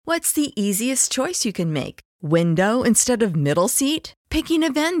What's the easiest choice you can make? Window instead of middle seat? Picking a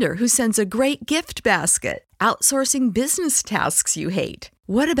vendor who sends a great gift basket? Outsourcing business tasks you hate?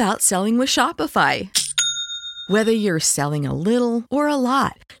 What about selling with Shopify? Whether you're selling a little or a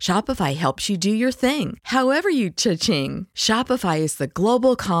lot, Shopify helps you do your thing, however you cha-ching. Shopify is the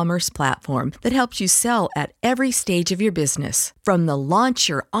global commerce platform that helps you sell at every stage of your business. From the launch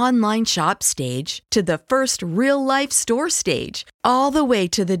your online shop stage to the first real-life store stage, all the way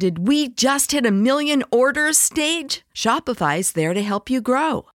to the did we just hit a million orders stage. Shopify's there to help you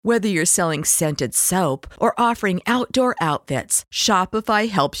grow. Whether you're selling scented soap or offering outdoor outfits, Shopify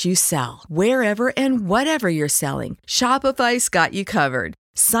helps you sell. Wherever and whatever you're selling, Shopify's got you covered.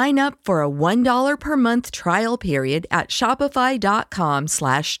 Sign up for a $1 per month trial period at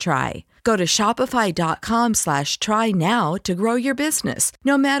shopify.com/try. Go to shopify.com/try now to grow your business,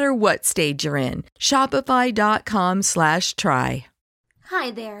 no matter what stage you're in. Shopify.com/try.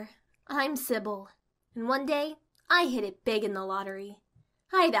 Hi there, I'm Sybil, and one day I hit it big in the lottery.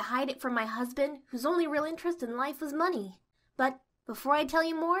 I had to hide it from my husband, whose only real interest in life was money. But before I tell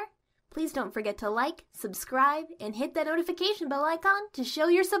you more, please don't forget to like, subscribe, and hit that notification bell icon to show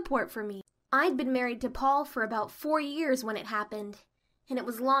your support for me. I'd been married to Paul for about 4 years when it happened, and it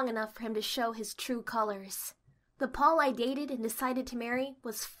was long enough for him to show his true colors. The Paul I dated and decided to marry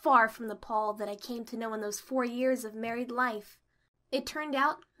was far from the Paul that I came to know in those 4 years of married life. It turned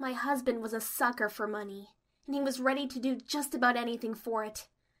out my husband was a sucker for money, and he was ready to do just about anything for it.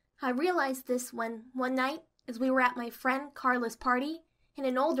 I realized this when, one night, as we were at my friend Carla's party, and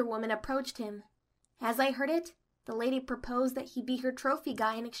an older woman approached him. As I heard it, the lady proposed that he be her trophy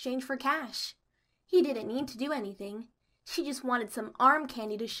guy in exchange for cash. He didn't need to do anything. She just wanted some arm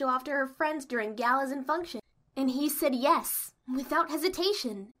candy to show off to her friends during galas and functions. And he said yes, without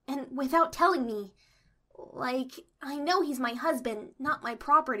hesitation, and without telling me. Like, I know he's my husband, not my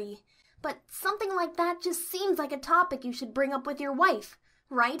property, but something like that just seems like a topic you should bring up with your wife,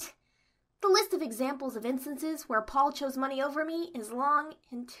 right? The list of examples of instances where Paul chose money over me is long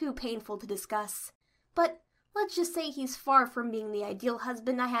and too painful to discuss. But let's just say he's far from being the ideal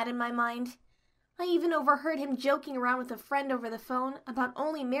husband I had in my mind. I even overheard him joking around with a friend over the phone about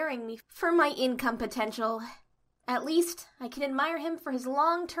only marrying me for my income potential. At least, I can admire him for his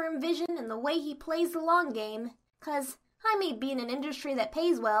long-term vision and the way he plays the long game. 'Cause I may be in an industry that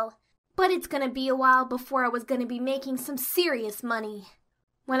pays well, but it's gonna be a while before I was gonna be making some serious money.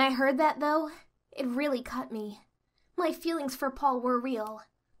 When I heard that, though, it really cut me. My feelings for Paul were real.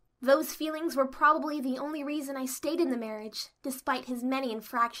 Those feelings were probably the only reason I stayed in the marriage, despite his many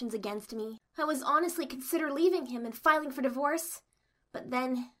infractions against me. I was honestly considering leaving him and filing for divorce, but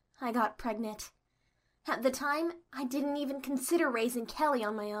then I got pregnant. At the time, I didn't even consider raising Kelly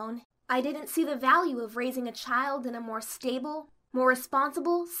on my own. I didn't see the value of raising a child in a more stable, more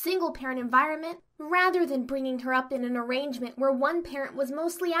responsible, single-parent environment, rather than bringing her up in an arrangement where one parent was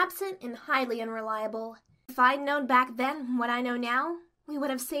mostly absent and highly unreliable. If I'd known back then what I know now, we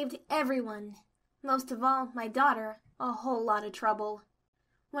would have saved everyone, most of all my daughter, a whole lot of trouble.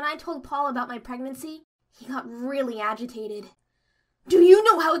 When I told Paul about my pregnancy, he got really agitated. "Do you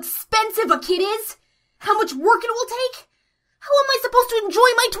know how expensive a kid is? How much work it will take? How am I supposed to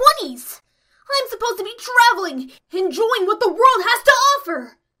enjoy my 20s? I'm supposed to be traveling, enjoying what the world has to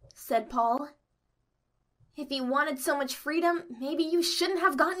offer," said Paul. "If you wanted so much freedom, maybe you shouldn't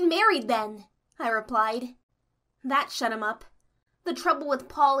have gotten married then," I replied. That shut him up. The trouble with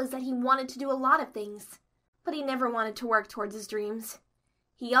Paul is that he wanted to do a lot of things, but he never wanted to work towards his dreams.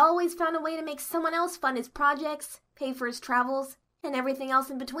 He always found a way to make someone else fund his projects, pay for his travels, and everything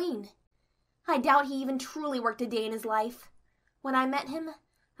else in between. I doubt he even truly worked a day in his life. When I met him,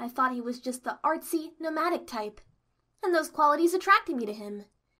 I thought he was just the artsy, nomadic type, and those qualities attracted me to him.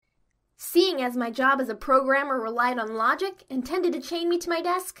 Seeing as my job as a programmer relied on logic and tended to chain me to my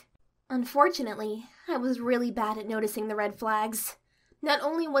desk, unfortunately, I was really bad at noticing the red flags. Not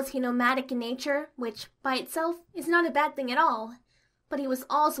only was he nomadic in nature, which by itself is not a bad thing at all, but he was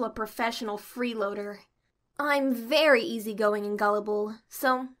also a professional freeloader. I'm very easygoing and gullible,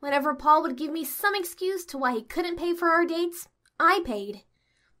 so whenever Paul would give me some excuse to why he couldn't pay for our dates, I paid.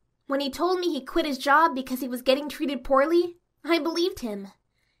 When he told me he quit his job because he was getting treated poorly, I believed him.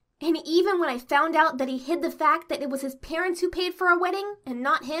 And even when I found out that he hid the fact that it was his parents who paid for our wedding and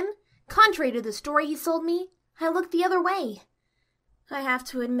not him, contrary to the story he sold me, I looked the other way. I have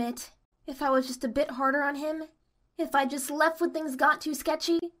to admit, if I was just a bit harder on him, if I just left when things got too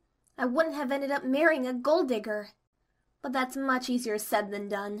sketchy, I wouldn't have ended up marrying a gold digger. But that's much easier said than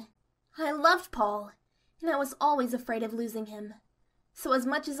done. I loved Paul, and I was always afraid of losing him. So as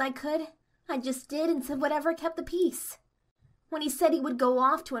much as I could, I just did and said whatever kept the peace. When he said he would go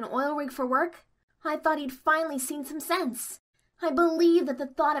off to an oil rig for work, I thought he'd finally seen some sense. I believe that the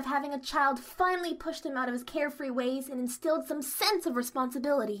thought of having a child finally pushed him out of his carefree ways and instilled some sense of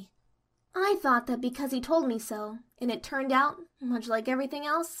responsibility. I thought that because he told me so, and it turned out, much like everything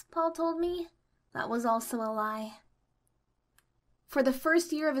else Paul told me, that was also a lie. For the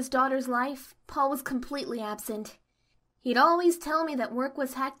first year of his daughter's life, Paul was completely absent. He'd always tell me that work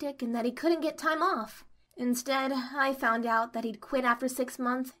was hectic and that he couldn't get time off. Instead, I found out that he'd quit after 6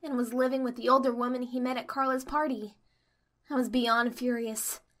 months and was living with the older woman he met at Carla's party. I was beyond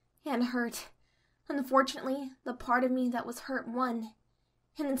furious and hurt. Unfortunately, the part of me that was hurt won.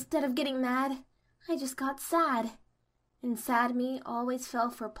 And instead of getting mad, I just got sad. And sad me always fell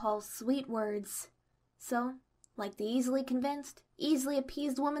for Paul's sweet words. So, like the easily convinced, easily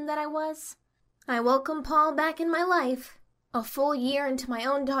appeased woman that I was, I welcomed Paul back in my life, a full year into my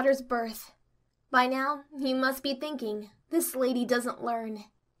own daughter's birth. By now, you must be thinking, this lady doesn't learn.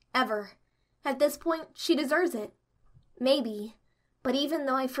 Ever. At this point, she deserves it. Maybe. But even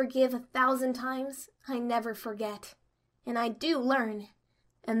though I forgive 1,000 times, I never forget. And I do learn.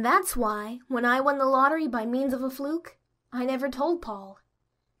 And that's why, when I won the lottery by means of a fluke, I never told Paul.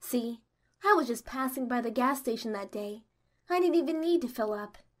 See, I was just passing by the gas station that day. I didn't even need to fill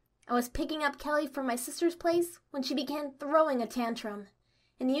up. I was picking up Kelly from my sister's place when she began throwing a tantrum.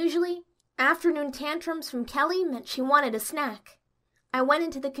 And usually, afternoon tantrums from Kelly meant she wanted a snack. I went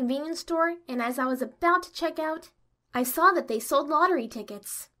into the convenience store, and as I was about to check out, I saw that they sold lottery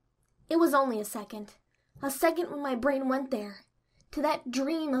tickets. It was only a second when my brain went there, to that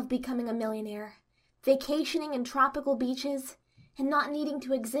dream of becoming a millionaire, vacationing in tropical beaches, and not needing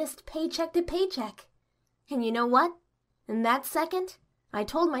to exist paycheck to paycheck. And you know what? In that second, I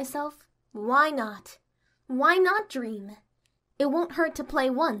told myself, why not? Why not dream? It won't hurt to play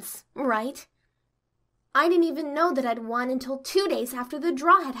once, right? I didn't even know that I'd won until 2 days after the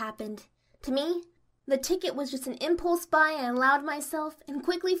draw had happened. To me, the ticket was just an impulse buy I allowed myself and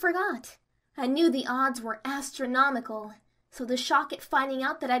quickly forgot. I knew the odds were astronomical, so the shock at finding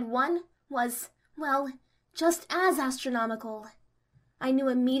out that I'd won was, well, just as astronomical. I knew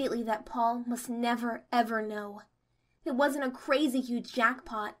immediately that Paul must never, ever know. It wasn't a crazy huge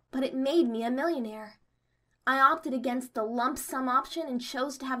jackpot, but it made me a millionaire. I opted against the lump sum option and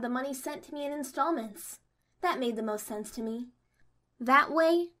chose to have the money sent to me in installments. That made the most sense to me. That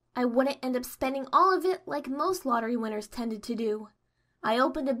way, I wouldn't end up spending all of it like most lottery winners tended to do. I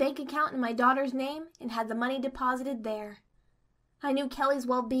opened a bank account in my daughter's name and had the money deposited there. I knew Kelly's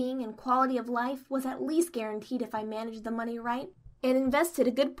well-being and quality of life was at least guaranteed if I managed the money right and invested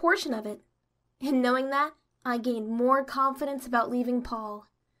a good portion of it. And knowing that, I gained more confidence about leaving Paul.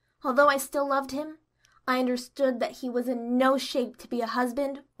 Although I still loved him, I understood that he was in no shape to be a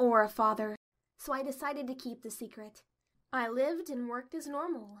husband or a father, so I decided to keep the secret. I lived and worked as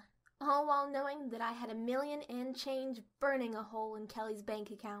normal, all while knowing that I had $1 million and change burning a hole in Kelly's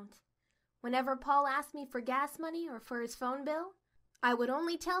bank account. Whenever Paul asked me for gas money or for his phone bill, I would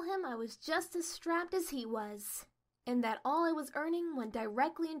only tell him I was just as strapped as he was, and that all I was earning went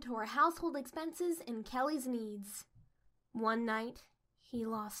directly into our household expenses and Kelly's needs. One night, he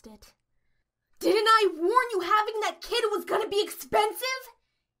lost it. "Didn't I warn you having that kid was gonna be expensive?"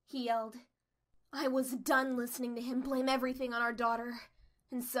 he yelled. I was done listening to him blame everything on our daughter,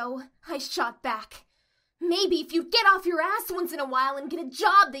 and so I shot back. Maybe if you get off your ass once in a while and get a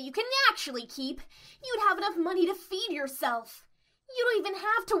job that you can actually keep, you'd have enough money to feed yourself. You don't even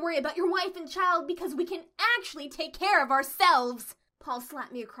have to worry about your wife and child because we can actually take care of ourselves. Paul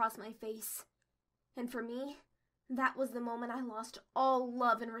slapped me across my face. And for me, that was the moment I lost all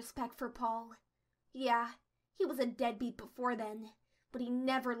love and respect for Paul. Yeah, he was a deadbeat before then, but he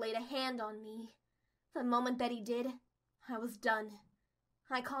never laid a hand on me. The moment that he did, I was done.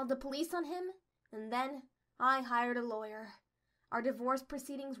 I called the police on him, and then I hired a lawyer. Our divorce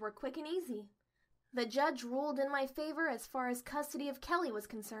proceedings were quick and easy. The judge ruled in my favor as far as custody of Kelly was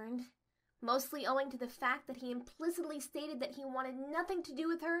concerned, mostly owing to the fact that he implicitly stated that he wanted nothing to do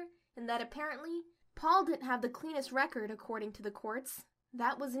with her, and that apparently Paul didn't have the cleanest record according to the courts.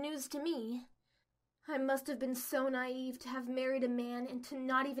 That was news to me. I must have been so naive to have married a man and to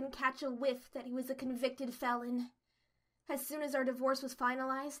not even catch a whiff that he was a convicted felon. As soon as our divorce was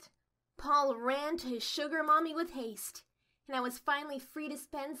finalized, Paul ran to his sugar mommy with haste, and I was finally free to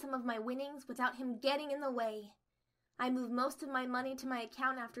spend some of my winnings without him getting in the way. I moved most of my money to my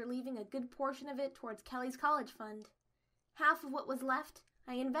account after leaving a good portion of it towards Kelly's college fund. Half of what was left,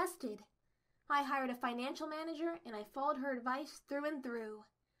 I invested. I hired a financial manager, and I followed her advice through and through.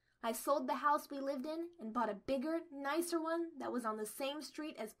 I sold the house we lived in and bought a bigger, nicer one that was on the same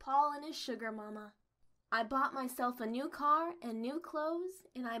street as Paul and his sugar mama. I bought myself a new car and new clothes,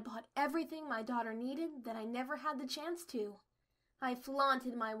 and I bought everything my daughter needed that I never had the chance to. I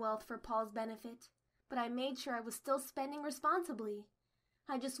flaunted my wealth for Paul's benefit, but I made sure I was still spending responsibly.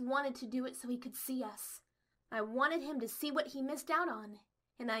 I just wanted to do it so he could see us. I wanted him to see what he missed out on,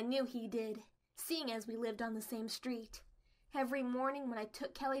 and I knew he did, seeing as we lived on the same street. Every morning when I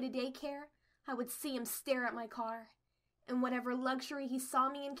took Kelly to daycare, I would see him stare at my car, and whatever luxury he saw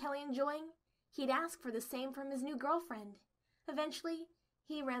me and Kelly enjoying, he'd ask for the same from his new girlfriend. Eventually,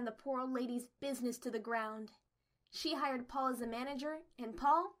 he ran the poor old lady's business to the ground. She hired Paul as a manager, and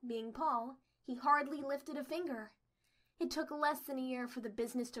Paul, being Paul, he hardly lifted a finger. It took less than a year for the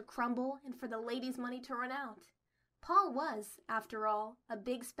business to crumble and for the lady's money to run out. Paul was, after all, a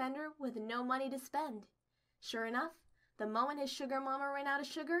big spender with no money to spend. Sure enough, the moment his sugar mama ran out of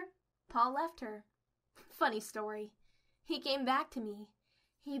sugar, Paul left her. Funny story. He came back to me.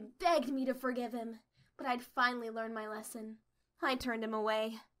 He begged me to forgive him, but I'd finally learned my lesson. I turned him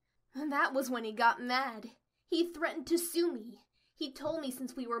away. And that was when he got mad. He threatened to sue me. He told me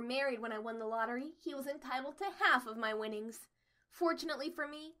since we were married when I won the lottery, he was entitled to half of my winnings. Fortunately for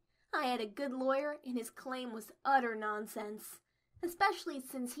me, I had a good lawyer, and his claim was utter nonsense, especially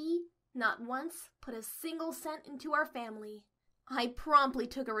since he, not once, put a single cent into our family. I promptly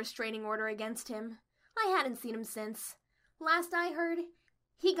took a restraining order against him. I hadn't seen him since. Last I heard,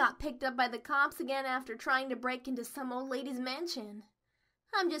 he got picked up by the cops again after trying to break into some old lady's mansion.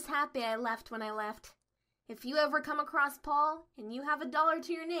 I'm just happy I left when I left. If you ever come across Paul and you have $1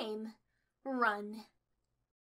 to your name, run.